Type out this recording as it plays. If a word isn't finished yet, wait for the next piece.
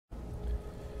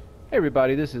Hey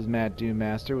everybody, this is Matt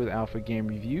Doommaster with Alpha Game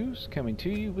Reviews, coming to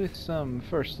you with some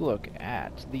first look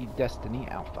at the Destiny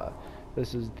Alpha.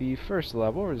 This is the first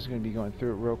level. We're just going to be going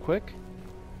through it real quick,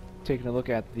 taking a look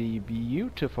at the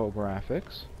beautiful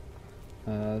graphics.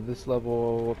 This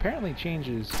level apparently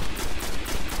changes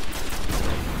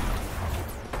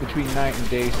between night and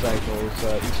day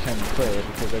cycles each time you play it,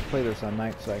 because I've played this on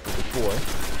night cycle before,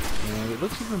 and it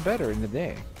looks even better in the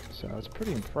day, so it's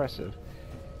pretty impressive.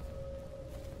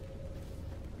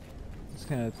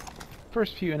 Kind of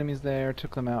first few enemies there,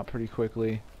 took them out pretty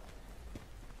quickly.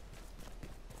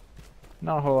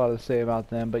 Not a whole lot to say about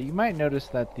them, but you might notice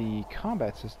that the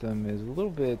combat system is a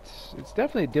little bit, it's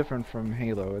definitely different from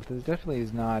Halo. It definitely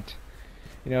is not,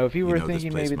 if you were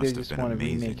thinking maybe they just want to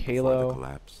remake Halo.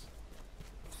 Collapse.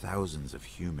 Thousands of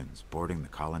humans boarding the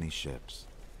colony ships,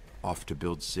 off to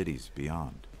build cities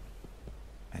beyond.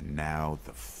 And now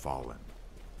the Fallen,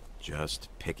 just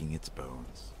picking its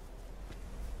bones.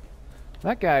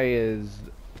 That guy is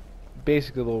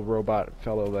basically a little robot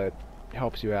fellow that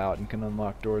helps you out and can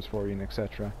unlock doors for you and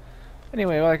etc.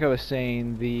 Anyway, like I was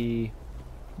saying, the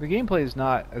gameplay is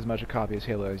not as much a copy as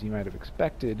Halo as you might have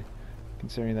expected,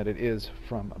 considering that it is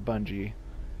from Bungie,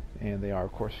 and they are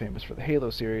of course famous for the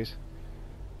Halo series.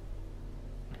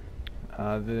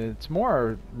 It's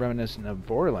more reminiscent of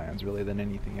Borderlands really than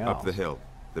anything else. Up the hill,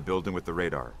 the building with the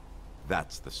radar.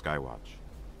 That's the Skywatch.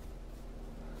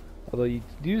 Although you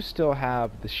do still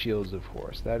have the shields, of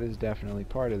course. That is definitely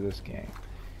part of this game.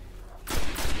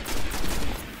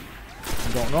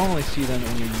 You don't normally see them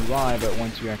in your UI, but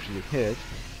once you actually hit,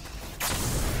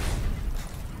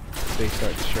 they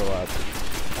start to show up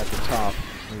at the top,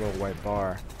 a little white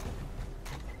bar.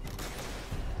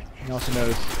 You can also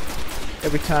notice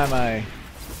every time I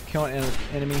kill an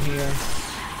enemy here,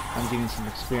 I'm getting some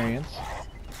experience.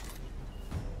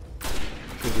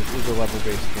 Because this is a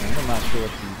level-based game. I'm not sure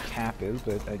what the cap is,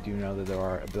 but I do know that there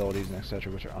are abilities and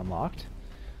etc. which are unlocked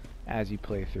as you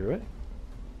play through it.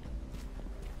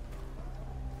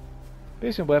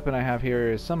 Basic weapon I have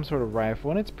here is some sort of rifle,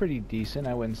 and it's pretty decent.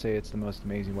 I wouldn't say it's the most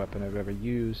amazing weapon I've ever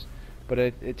used, but I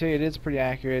tell you, it is pretty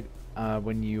accurate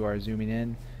when you are zooming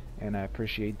in, and I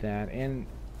appreciate that. And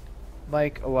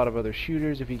like a lot of other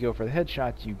shooters, if you go for the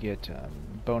headshots, you get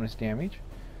bonus damage,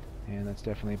 and that's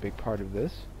definitely a big part of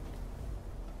this.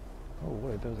 Oh,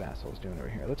 what are those assholes doing over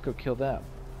here? Let's go kill them.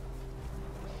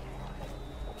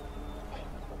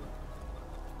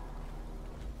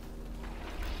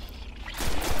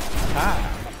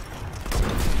 Ah!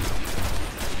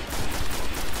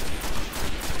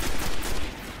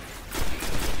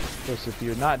 Of course, if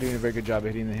you're not doing a very good job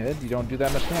of hitting the head, you don't do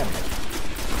that much damage.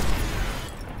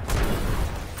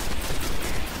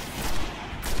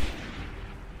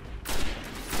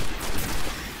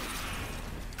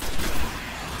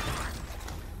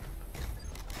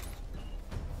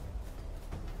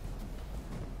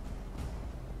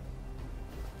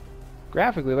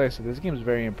 Graphically, like I said, this game is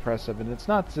very impressive, and it's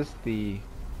not just the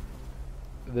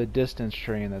distance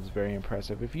terrain that's very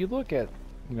impressive. If you look at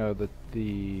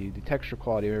the texture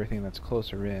quality of everything that's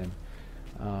closer in,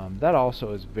 that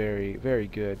also is very, very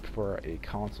good for a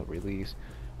console release.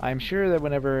 I'm sure that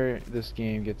whenever this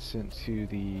game gets sent to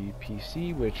the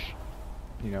PC, which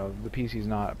the PC is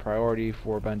not a priority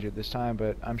for Bungie at this time,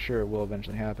 but I'm sure it will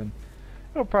eventually happen,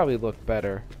 it'll probably look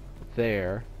better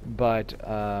there. But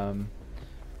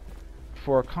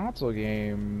for a console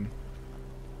game,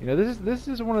 this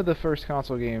is one of the first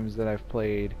console games that I've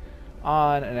played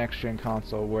on an next-gen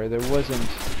console where there wasn't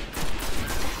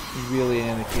really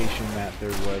an indication that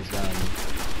there was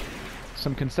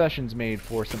some concessions made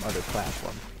for some other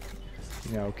platform.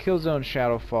 Killzone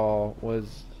Shadowfall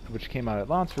which came out at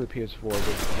launch for the PS4,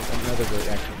 was another very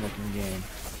excellent-looking game.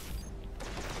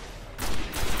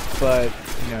 But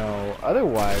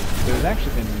otherwise, there's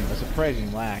actually been a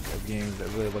surprising lack of games that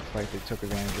really look like they took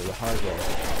advantage of the hardware.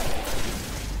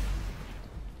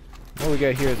 What we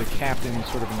got here is a captain,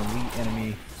 sort of an elite enemy.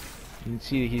 You can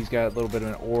see he's got a little bit of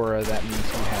an aura. That means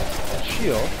he has a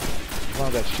shield. As long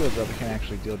as that shield's up, it can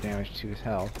actually deal damage to his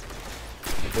health.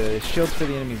 The shields for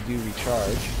the enemies do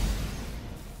recharge,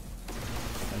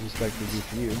 just like they do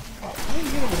for you. Oh, how did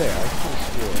you get over there? I could have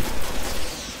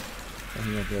swore. And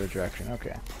he went the other direction.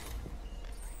 Okay.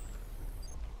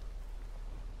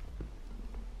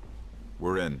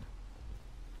 We're in.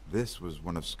 This was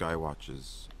one of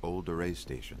Skywatch's old array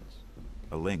stations,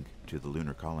 a link to the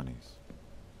lunar colonies.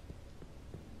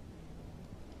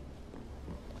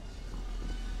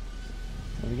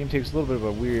 Well, the game takes a little bit of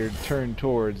a weird turn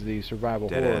towards the survival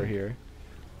horror here.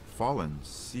 Fallen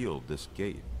sealed this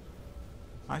gate.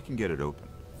 I can get it open.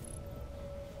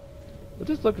 But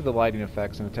just look at the lighting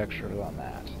effects and the textures on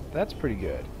that. That's pretty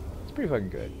good. It's pretty fucking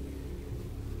good.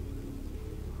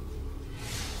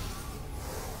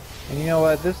 And you know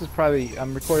what? This is probably,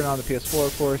 I'm recording on the PS4,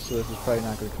 of course, so this is probably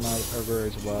not going to come out over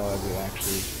as well as it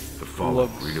actually The Fallen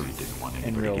looks really didn't want in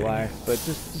anybody real getting life. in. But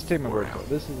just take my word for it.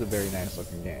 This is a very nice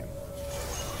looking game.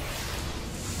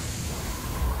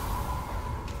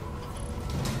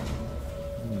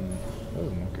 That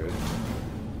doesn't look good.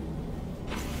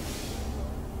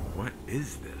 What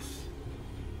is this?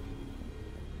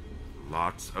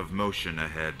 Lots of motion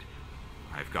ahead.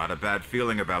 I've got a bad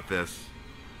feeling about this.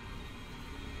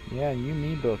 Yeah, you and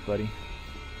me both, buddy.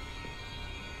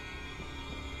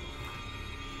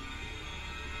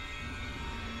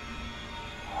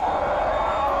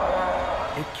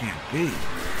 It can't be.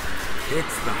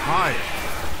 It's the Hive.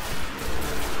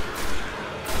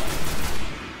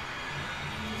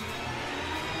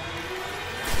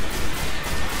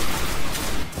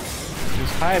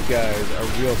 These Hive guys are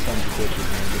real sons of bitches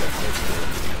when you get up close to them.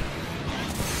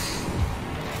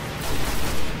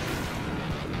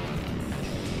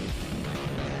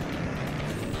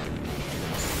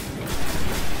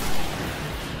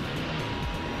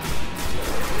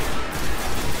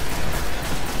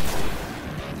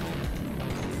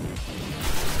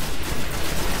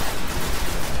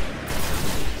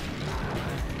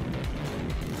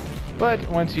 But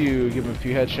once you give them a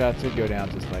few headshots, they go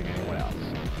down just like anyone else.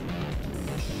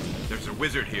 There's a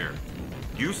wizard here.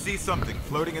 You see something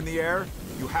floating in the air,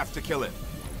 you have to kill it.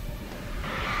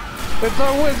 It's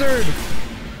a wizard!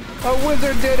 A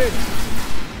wizard did it!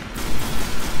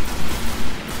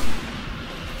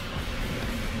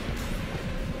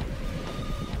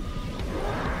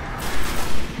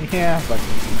 Yeah,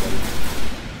 fucking buddy.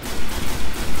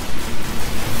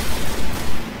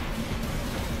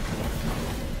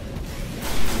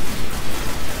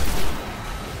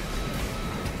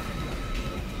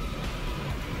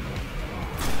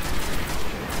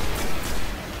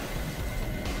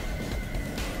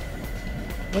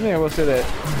 One thing I will say that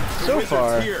so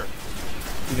far, you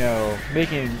know,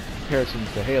 making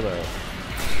comparisons to Halo,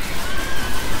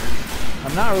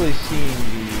 I'm not really seeing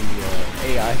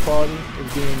the AI quality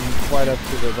as being quite up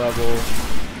to the level,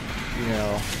 you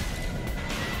know,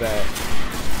 that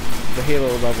the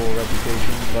Halo level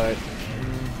reputation, but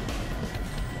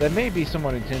that may be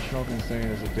somewhat intentional considering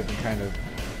it's a different kind of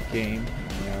game.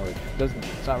 You know,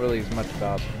 it's not really as much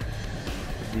about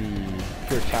the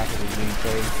pure tactical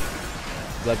gameplay.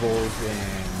 Levels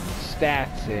and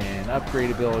stats and upgrade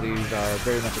abilities are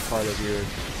very much a part of your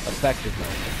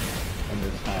effectiveness in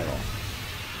this title.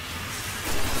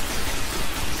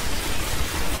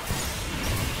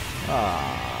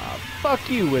 Ah, fuck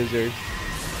you, wizard.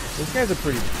 This guy's a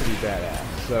pretty badass,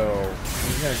 so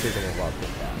he's gonna take a little luck with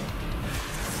that.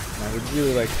 And I would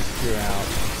really like to clear out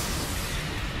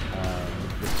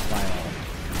this final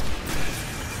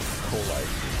coal life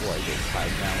before I get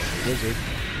tied down with the wizard.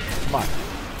 Come on.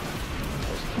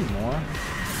 There's 2 more.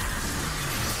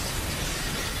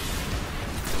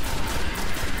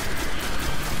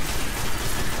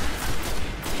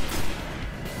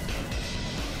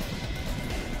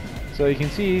 So you can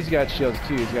see he's got shields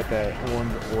too. He's got that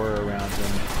orange aura around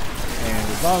him.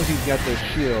 And as long as he's got those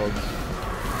shields...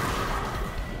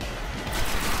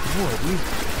 Whoa, these...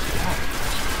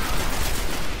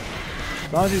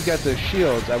 As long as he's got those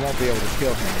shields, I won't be able to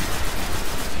kill him.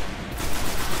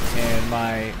 And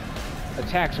my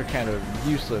attacks are kind of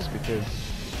useless because,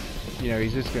 you know,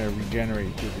 he's just going to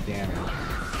regenerate through the damage.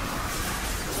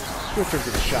 Switch over to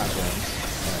the shotguns.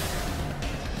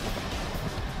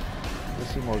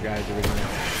 Let's see more guys over here.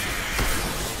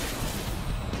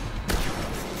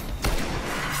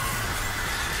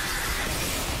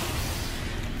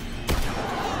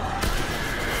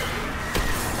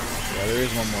 Yeah, there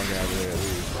is one more guy over there at least.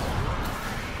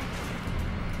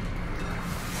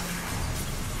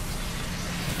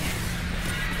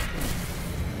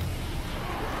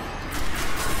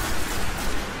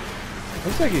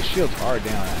 Looks like his shields are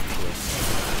down, actually.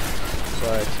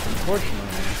 But, unfortunately,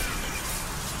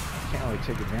 I can't really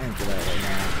take advantage of that right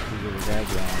now. These other guys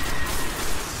are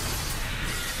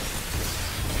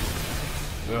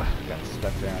on. Ugh, got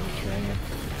stuck there on the train.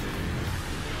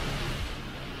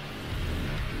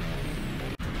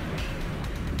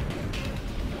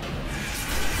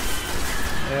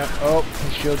 Yeah, oh,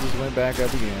 his shield just went back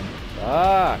up again.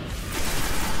 Fuck!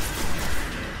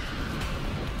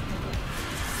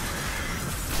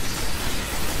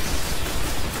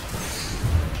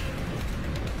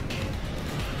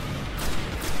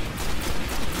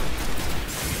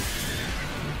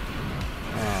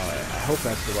 I hope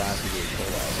that's the last of the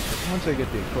Acolyte. Because once I get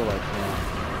the Acolyte down,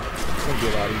 it's going to be a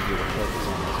lot easier to focus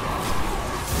on this guy.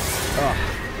 Oh.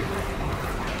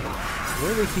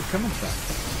 Where do they keep coming from?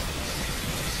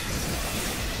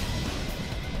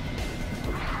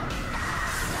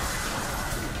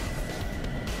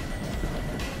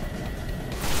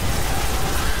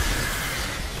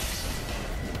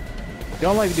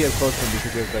 Don't like to be up close to them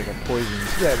because there's like a poison. You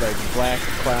see that like black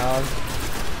cloud?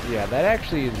 Yeah, that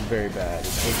actually is very bad.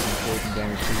 It's taking poison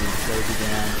damage to you, slows you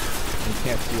down, and you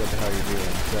can't see what the hell you're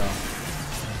doing. So,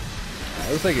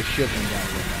 it looks like his shield's been down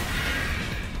again now.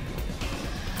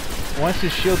 Once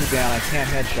his shields are down, I can't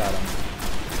headshot him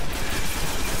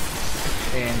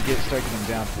and start getting him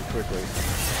down too quickly.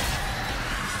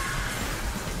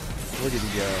 Where did he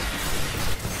go?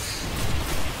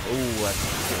 Oh, that's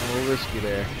getting a little risky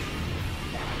there.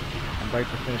 I'd like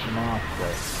to finish him off,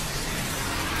 but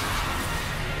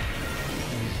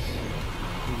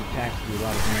these attacks do a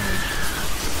lot of damage.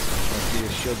 Let's see,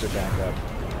 his shields are back up.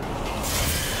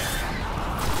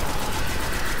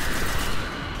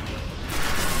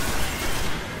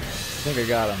 I think I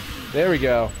got him. There we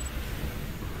go.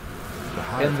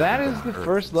 And that is the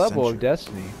first level of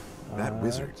Destiny. That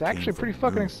wizard it's actually pretty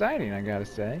fucking exciting, I gotta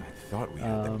say. I thought we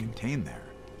had them contained there.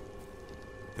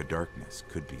 The darkness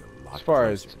could be a lot as far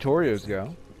as tutorials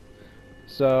go.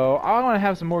 So I want to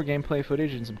have some more gameplay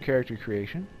footage and some character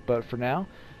creation. But for now,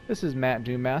 this is Matt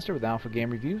Doom Master with Alpha Game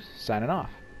Reviews, signing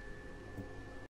off.